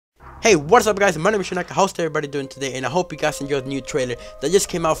Hey, what's up guys, my name is Shanaka. How's everybody doing today? And I hope you guys enjoyed the new trailer that just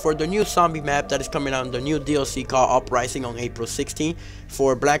came out for the new zombie map that is coming out in the new DLC called Uprising on April 16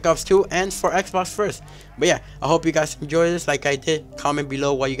 for Black Ops 2 and for Xbox first. But yeah, I hope you guys enjoy this like I did. Comment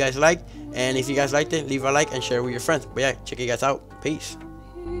below what you guys liked, and if you guys liked it, leave a like and share it with your friends. But yeah, check you guys out. Peace.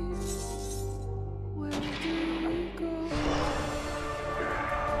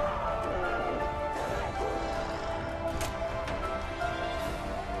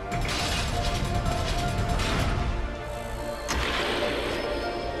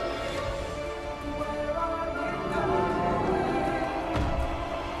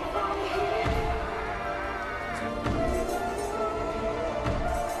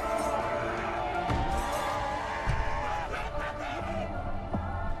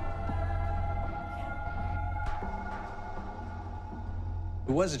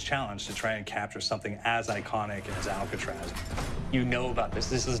 It was a challenge to try and capture something as iconic as Alcatraz. You know about this.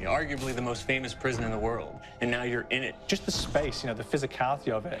 This is arguably the most famous prison in the world, and now you're in it. Just the space, the physicality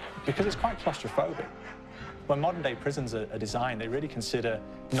of it, because it's quite claustrophobic. When modern-day prisons are designed, they really consider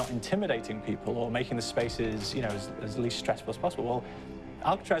not intimidating people or making the spaces, as least stressful as possible. Well,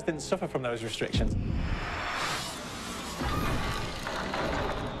 Alcatraz didn't suffer from those restrictions.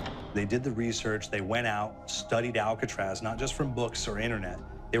 They did the research, they went out, studied Alcatraz, not just from books or internet.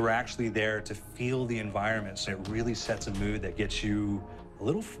 They were actually there to feel the environment, so it really sets a mood that gets you a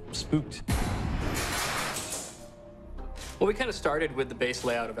little spooked. Well, we kind of started with the base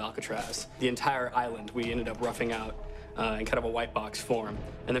layout of Alcatraz. The entire island we ended up roughing out in kind of a white box form,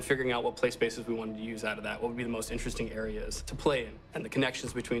 and then figuring out what play spaces we wanted to use out of that, what would be the most interesting areas to play in, and the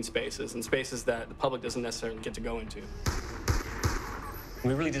connections between spaces, and spaces that the public doesn't necessarily get to go into.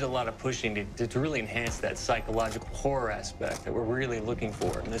 We really did a lot of pushing to really enhance that psychological horror aspect that we're really looking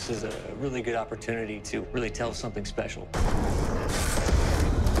for. And this is a really good opportunity to really tell something special.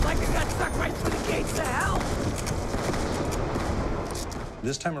 Like I got stuck right through the gates to hell!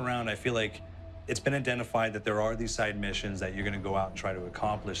 This time around, I feel like it's been identified that there are these side missions that you're going to go out and try to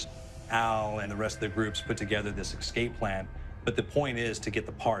accomplish. Al and the rest of the groups put together this escape plan, but the point is to get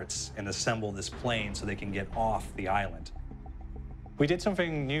the parts and assemble this plane so they can get off the island. We did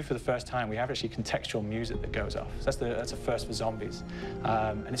something new for the first time. We have actually contextual music that goes off. So that's a first for zombies.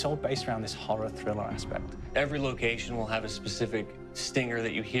 And it's all based around this horror thriller aspect. Every location will have a specific stinger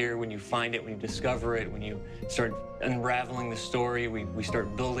that you hear when you find it, when you discover it, when you start unraveling the story. We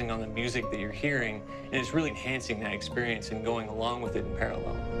start building on the music that you're hearing, and it's really enhancing that experience and going along with it in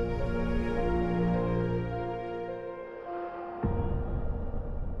parallel.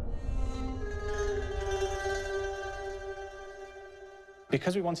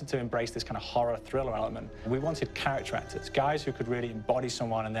 Because we wanted to embrace this kind of horror thriller element, we wanted character actors, guys who could really embody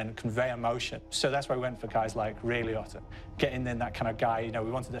someone and then convey emotion. So that's why we went for guys like Ray Liotta, getting in that kind of guy, we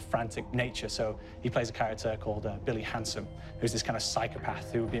wanted a frantic nature. So he plays a character called Billy Handsome, who's this kind of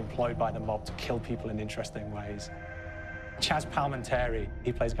psychopath who would be employed by the mob to kill people in interesting ways. Chaz Palminteri,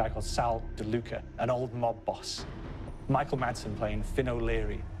 he plays a guy called Sal DeLuca, an old mob boss. Michael Madsen playing Finn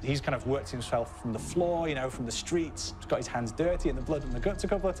O'Leary. He's kind of worked himself from the floor, from the streets. He's got his hands dirty and the blood and the guts a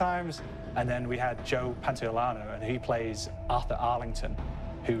couple of times. And then we had Joe Pantoliano, and he plays Arthur Arlington,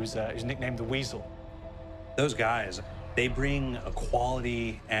 who's nicknamed the Weasel. Those guys, they bring a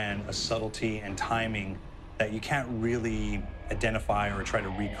quality and a subtlety and timing that you can't really identify or try to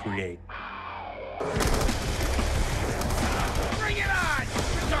recreate. Bring it on!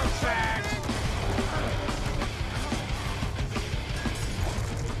 Dirtbags!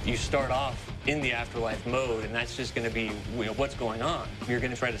 You start off in the afterlife mode, and that's just going to be what's going on. You're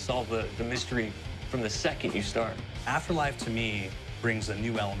going to try to solve the mystery from the second you start. Afterlife, to me, brings a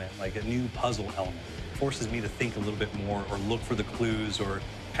new element, like a new puzzle element. It forces me to think a little bit more or look for the clues or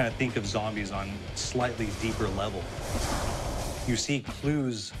kind of think of zombies on a slightly deeper level. You see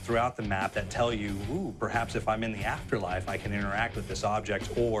clues throughout the map that tell you, ooh, perhaps if I'm in the afterlife, I can interact with this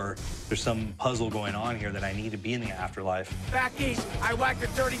object, or there's some puzzle going on here that I need to be in the afterlife. Back east, I whacked a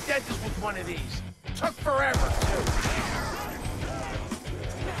dirty dentist with one of these. Took forever, too.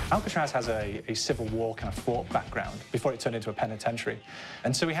 Alcatraz has a Civil War kind of fort background before it turned into a penitentiary.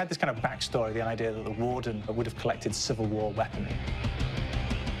 And so we had this kind of backstory, the idea that the warden would have collected Civil War weaponry.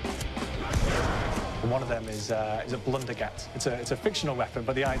 And one of them is a blundergat. It's a fictional weapon,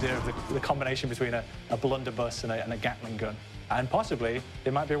 but the idea of the combination between a blunderbuss and a Gatling gun. And possibly,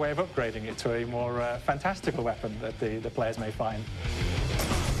 there might be a way of upgrading it to a more fantastical weapon that the players may find.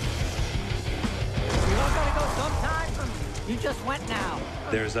 We all gotta go sometime. You just went now.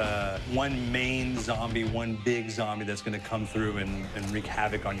 There's one main zombie, one big zombie that's going to come through and wreak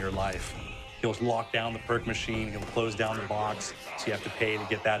havoc on your life. He'll lock down the perk machine, he'll close down the box, so you have to pay to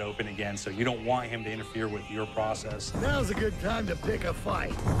get that open again. So you don't want him to interfere with your process. Now's a good time to pick a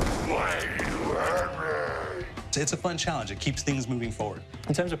fight. It's a fun challenge. It keeps things moving forward.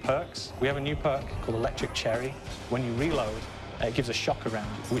 In terms of perks, we have a new perk called Electric Cherry. When you reload, it gives a shock around,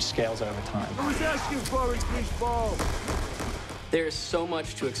 which scales over time. Who's asking for it, greaseball? There's so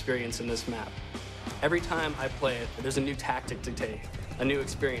much to experience in this map. Every time I play it, there's a new tactic to take, a new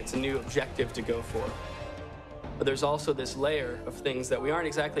experience, a new objective to go for. But there's also this layer of things that we aren't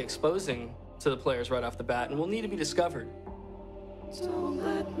exactly exposing to the players right off the bat and will need to be discovered. Don't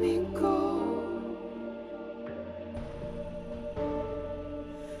let me go.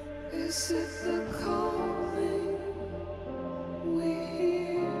 Is it the calling we hear?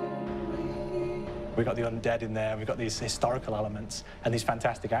 We've got the undead in there, we've got these historical elements, and these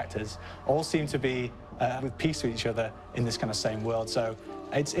fantastic actors all seem to be with peace with each other in this kind of same world. So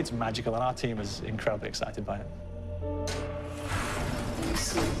it's magical, and our team is incredibly excited by it.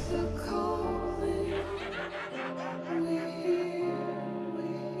 Is it the